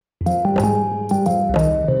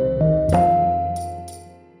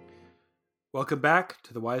Welcome back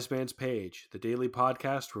to The Wise Man's Page, the daily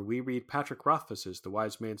podcast where we read Patrick Rothfuss's The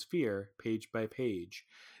Wise Man's Fear page by page.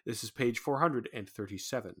 This is page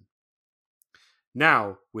 437.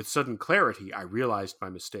 Now, with sudden clarity, I realized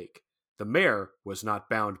my mistake. The mayor was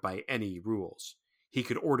not bound by any rules. He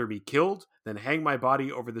could order me killed, then hang my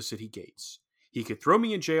body over the city gates. He could throw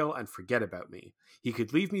me in jail and forget about me. He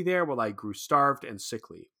could leave me there while I grew starved and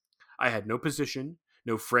sickly. I had no position,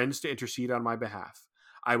 no friends to intercede on my behalf.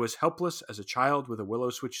 I was helpless as a child with a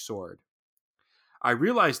willow switch sword. I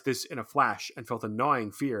realized this in a flash and felt a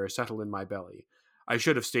gnawing fear settle in my belly. I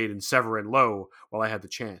should have stayed in Severin Low while I had the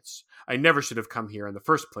chance. I never should have come here in the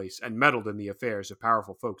first place and meddled in the affairs of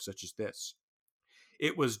powerful folk such as this.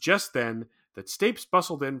 It was just then that Stapes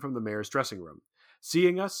bustled in from the mayor's dressing room.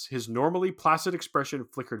 Seeing us, his normally placid expression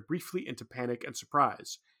flickered briefly into panic and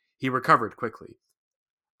surprise. He recovered quickly.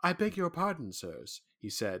 "I beg your pardon, sirs," he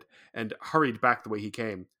said, and hurried back the way he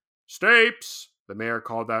came. "Stapes!" the mayor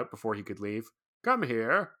called out before he could leave. "Come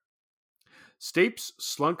here." Stapes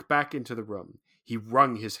slunk back into the room. He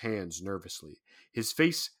wrung his hands nervously. His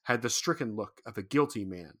face had the stricken look of a guilty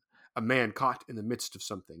man, a man caught in the midst of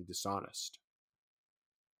something dishonest.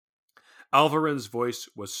 Alvarin's voice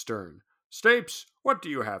was stern. "Stapes, what do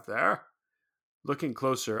you have there?" Looking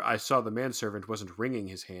closer, I saw the manservant wasn't wringing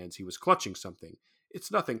his hands. He was clutching something. "It's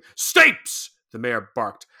nothing." "Stapes!" the mayor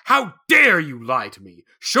barked. "How dare you lie to me?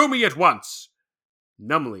 Show me at once!"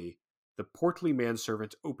 Numbly, the portly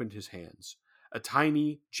manservant opened his hands. A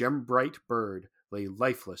tiny, gem-bright bird lay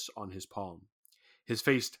lifeless on his palm. His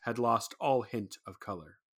face had lost all hint of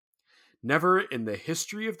color. Never in the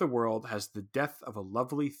history of the world has the death of a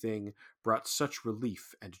lovely thing brought such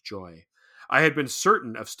relief and joy. I had been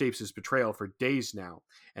certain of Stapes' betrayal for days now,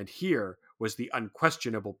 and here was the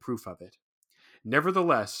unquestionable proof of it.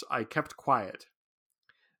 Nevertheless, I kept quiet.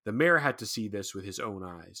 The mayor had to see this with his own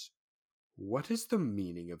eyes. "What is the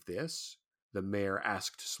meaning of this?" the mayor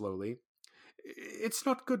asked slowly. "It's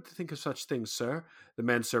not good to think of such things, sir," the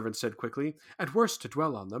manservant said quickly, "and worse to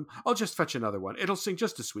dwell on them. I'll just fetch another one. It'll sing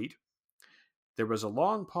just as sweet." There was a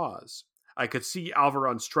long pause. I could see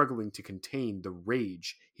Alvaron struggling to contain the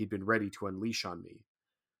rage he'd been ready to unleash on me.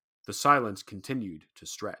 The silence continued to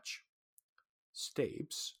stretch.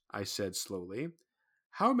 "Stapes," I said slowly,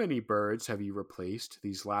 "how many birds have you replaced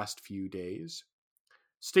these last few days?"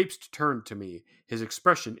 Stapes turned to me, his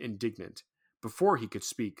expression indignant. Before he could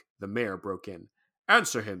speak, the mayor broke in.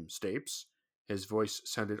 "Answer him, Stapes." His voice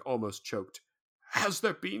sounded almost choked. Has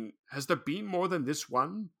there been more than this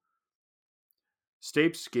one?"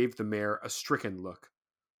 Stapes gave the mayor a stricken look.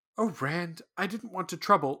 "Oh, Rand, I didn't want to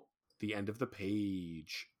trouble." The end of the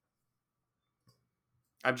page.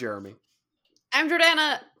 I'm Jeremy. I'm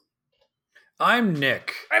Jordana. I'm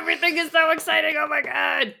Nick. Everything is so exciting. Oh my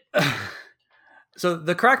god. So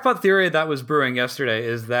the crackpot theory that was brewing yesterday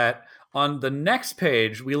is that on the next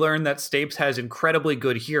page, we learn that Stapes has incredibly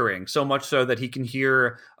good hearing, so much so that he can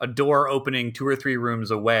hear a door opening 2 or 3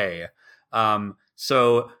 rooms away.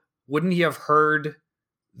 So wouldn't he have heard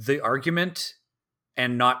the argument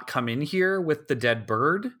and not come in here with the dead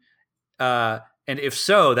bird? And if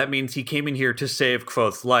so, that means he came in here to save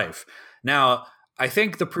Kvothe's life. Now, I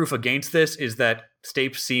think the proof against this is that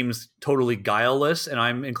Stapes seems totally guileless, and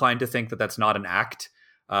I'm inclined to think that that's not an act,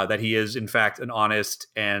 that he is, in fact, an honest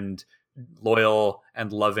and loyal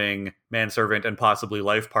and loving manservant and possibly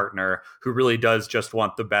life partner who really does just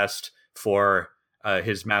want the best for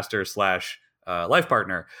his master / life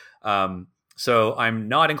partner. So I'm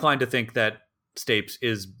not inclined to think that Stapes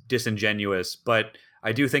is disingenuous, but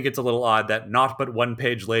I do think it's a little odd that not but 1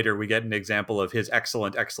 page later we get an example of his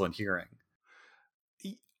excellent, excellent hearing.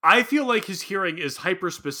 I feel like his hearing is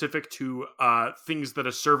hyper-specific to things that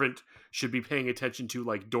a servant should be paying attention to,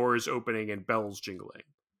 like doors opening and bells jingling.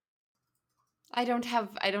 I don't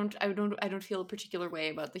feel a particular way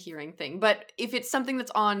about the hearing thing, but if it's something that's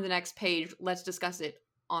on the next page, let's discuss it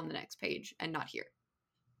on the next page and not here.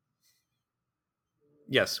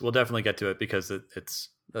 Yes, we'll definitely get to it because it's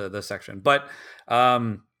the section. But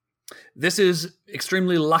this is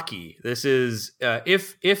extremely lucky. This is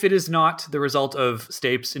if it is not the result of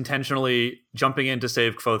Stapes intentionally jumping in to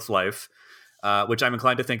save Kvothe's life, which I'm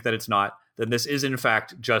inclined to think that it's not, then this is in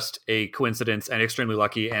fact just a coincidence and extremely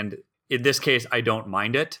lucky. And in this case, I don't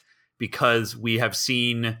mind it because we have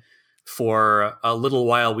seen for a little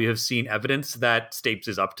while, we have seen evidence that Stapes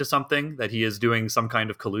is up to something, that he is doing some kind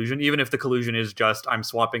of collusion, even if the collusion is just I'm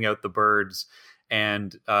swapping out the birds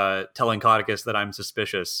and telling Codicus that I'm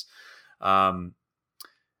suspicious. So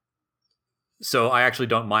I actually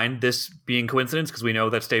don't mind this being coincidence because we know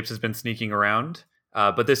that Stapes has been sneaking around.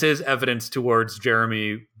 But this is evidence towards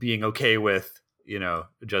Jeremy being okay with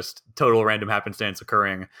just total random happenstance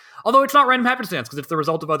occurring. Although it's not random happenstance because it's the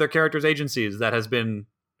result of other characters' agencies that has been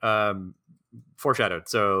foreshadowed.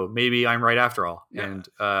 So maybe I'm right after all. Yeah.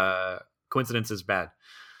 And coincidence is bad.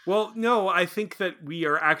 Well, no, I think that we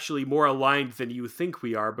are actually more aligned than you think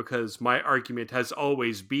we are, because my argument has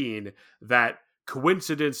always been that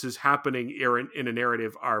coincidences happening in a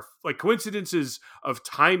narrative are like coincidences of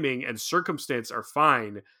timing and circumstance are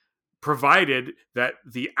fine, provided that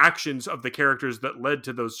the actions of the characters that led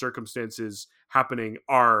to those circumstances happening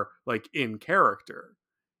are like in character.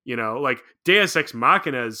 Like Deus Ex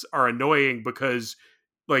Machinas are annoying because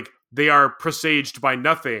like they are presaged by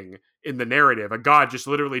nothing in the narrative. A god just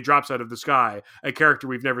literally drops out of the sky, a character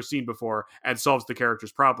we've never seen before, and solves the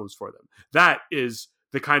character's problems for them. That is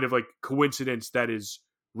the kind of like coincidence that is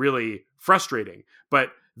really frustrating. But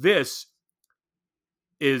this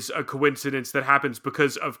is a coincidence that happens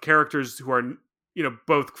because of characters who are,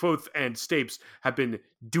 both Kvothe and Stapes have been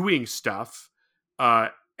doing stuff.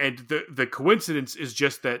 And the coincidence is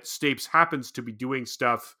just that Stapes happens to be doing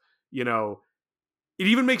stuff, It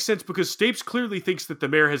even makes sense because Stapes clearly thinks that the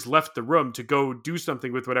mayor has left the room to go do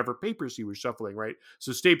something with whatever papers he was shuffling, right?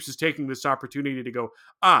 So Stapes is taking this opportunity to go,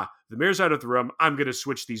 the mayor's out of the room. I'm going to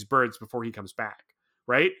switch these birds before he comes back,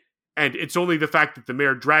 right? And it's only the fact that the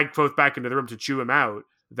mayor dragged Kvothe back into the room to chew him out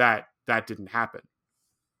that didn't happen.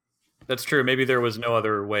 That's true. Maybe there was no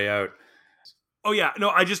other way out. Oh, yeah. No,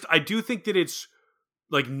 I do think that it's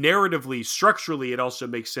like narratively, structurally, it also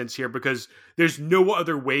makes sense here because there's no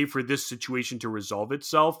other way for this situation to resolve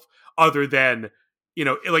itself other than,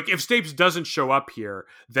 like if Stapes doesn't show up here,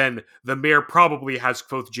 then the mayor probably has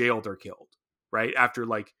Kvothe jailed or killed, right? After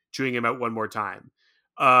like chewing him out one more time.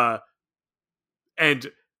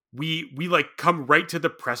 And we like come right to the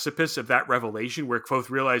precipice of that revelation where Kvothe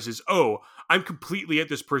realizes, I'm completely at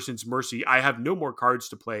this person's mercy. I have no more cards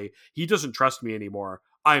to play. He doesn't trust me anymore.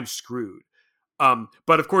 I'm screwed.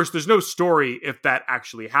 But of course, there's no story if that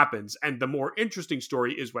actually happens. And the more interesting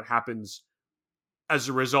story is what happens as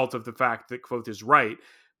a result of the fact that Kvothe is right.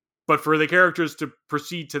 But for the characters to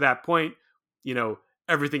proceed to that point,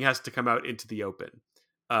 everything has to come out into the open.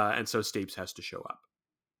 And so Stapes has to show up.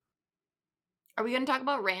 Are we going to talk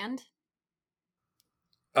about Rand?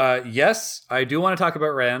 Yes, I do want to talk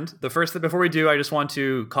about Rand. Before we do, I just want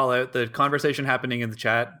to call out the conversation happening in the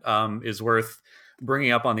chat is worth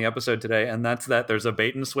bringing up on the episode today, and that's that there's a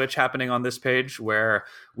bait and switch happening on this page where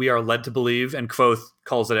we are led to believe, and Kvothe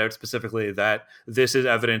calls it out specifically, that this is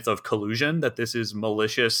evidence of collusion, that this is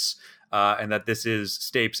malicious, and that this is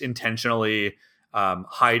Stapes intentionally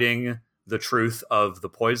hiding the truth of the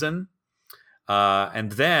poison.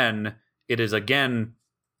 And then it is again,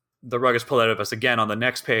 the rug is pulled out of us again on the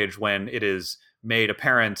next page when it is made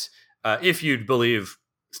apparent, if you'd believe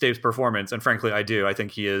Stapes' performance, and frankly I do, I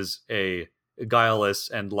think he is a guileless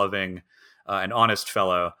and loving and honest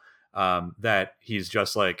fellow, that he's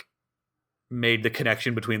just like made the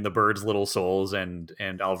connection between the birds' little souls and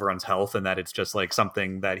Alvaron's health, and that it's just like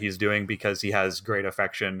something that he's doing because he has great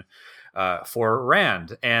affection for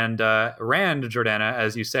Rand. And Rand, Jordana,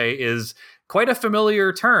 as you say, is quite a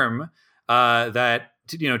familiar term that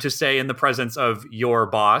to say in the presence of your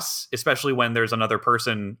boss, especially when there's another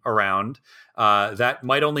person around. That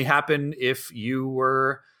might only happen if you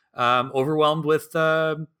were overwhelmed with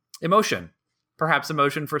emotion, perhaps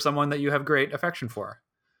emotion for someone that you have great affection for.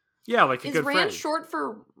 Yeah, like a good friend. Is Rand short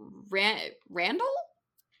for Randall?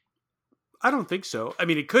 I don't think so. I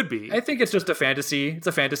mean, it could be. I think it's just a fantasy. It's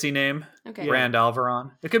a fantasy name. Okay. Rand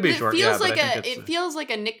Alvaron. It could be short. It feels like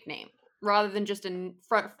a nickname rather than just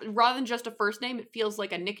a first name. It feels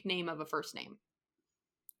like a nickname of a first name.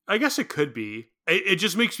 I guess it could be. It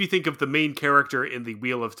just makes me think of the main character in the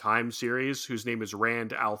Wheel of Time series, whose name is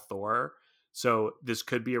Rand al'Thor. So this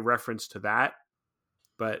could be a reference to that.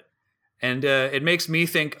 And it makes me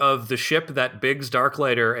think of the ship that Biggs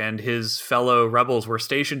Darklighter and his fellow rebels were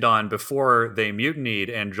stationed on before they mutinied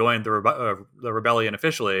and joined the rebellion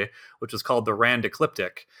officially, which was called the Rand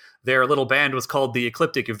Ecliptic. Their little band was called the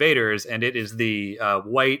Ecliptic Evaders, and it is the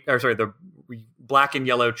the black and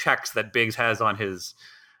yellow checks that Biggs has on his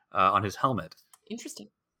helmet. Interesting.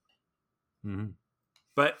 Mm-hmm.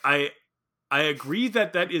 But I agree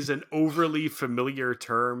that is an overly familiar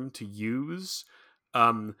term to use.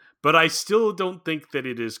 But I still don't think that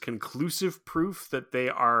it is conclusive proof that they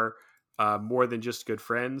are more than just good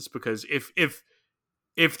friends, because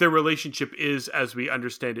if their relationship is, as we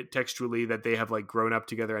understand it textually, that they have like grown up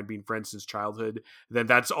together and been friends since childhood, then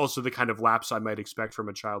that's also the kind of lapse I might expect from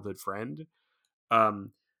a childhood friend.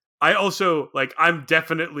 I also I'm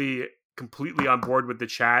definitely completely on board with the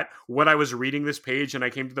chat when I was reading this page and I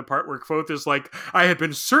came to the part where Kvothe is like, I have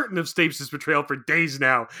been certain of Stapes' betrayal for days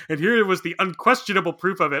now, and here was the unquestionable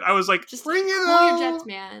proof of it. I was like, Just bring it pull on. your jets,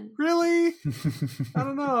 man. Really? I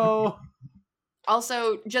don't know.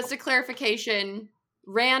 Also, just a clarification,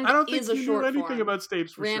 Rand I don't think is a you short knew anything form. about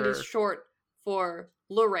Stapes for Rand sure. is short for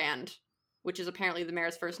Lorand, which is apparently the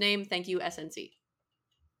mayor's first name. Thank you, SNC.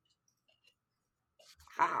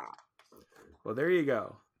 Well, there you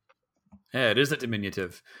go. Yeah, it is a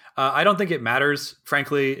diminutive. I don't think it matters,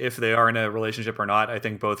 frankly, if they are in a relationship or not. I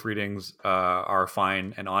think both readings are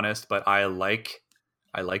fine and honest, but I like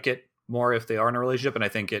it more if they are in a relationship, and I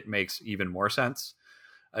think it makes even more sense,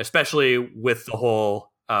 especially with the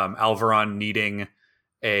whole Alvaron needing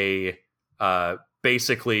a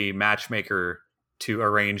basically matchmaker to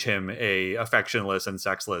arrange him a affectionless and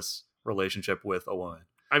sexless relationship with a woman.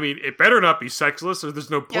 I mean, it better not be sexless, or there's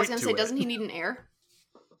no point Yeah, I was going to to say, it. doesn't he need an heir?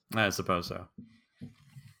 I suppose so.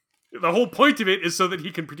 The whole point of it is so that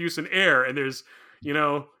he can produce an heir, and there's,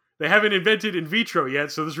 they haven't invented in vitro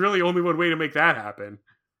yet, so there's really only one way to make that happen.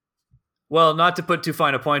 Well, not to put too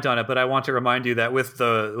fine a point on it, but I want to remind you that with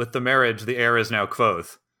the marriage, the heir is now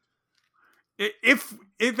Kvothe. If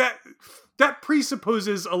that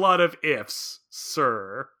presupposes a lot of ifs,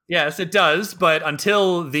 sir. Yes, it does, but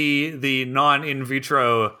until the non-in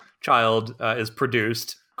vitro child is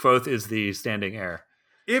produced, Kvothe is the standing heir.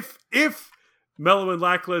 If Mellow and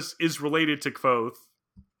Lackless is related to Kvothe,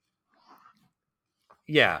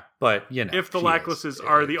 yeah, but if the she Lacklesses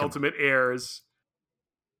are the ultimate heirs.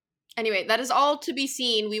 Anyway, that is all to be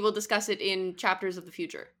seen. We will discuss it in Chapters of the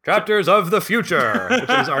Future. Chapters of the Future, which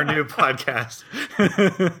is our new podcast.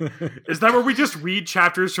 Is that where we just read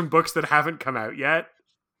chapters from books that haven't come out yet?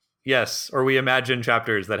 Yes, or we imagine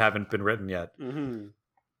chapters that haven't been written yet. Mm-hmm.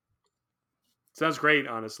 Sounds great,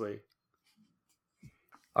 honestly.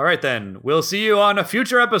 All right, then. We'll see you on a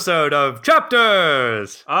future episode of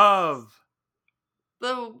Chapters of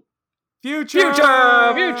The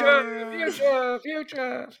Future!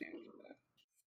 Future!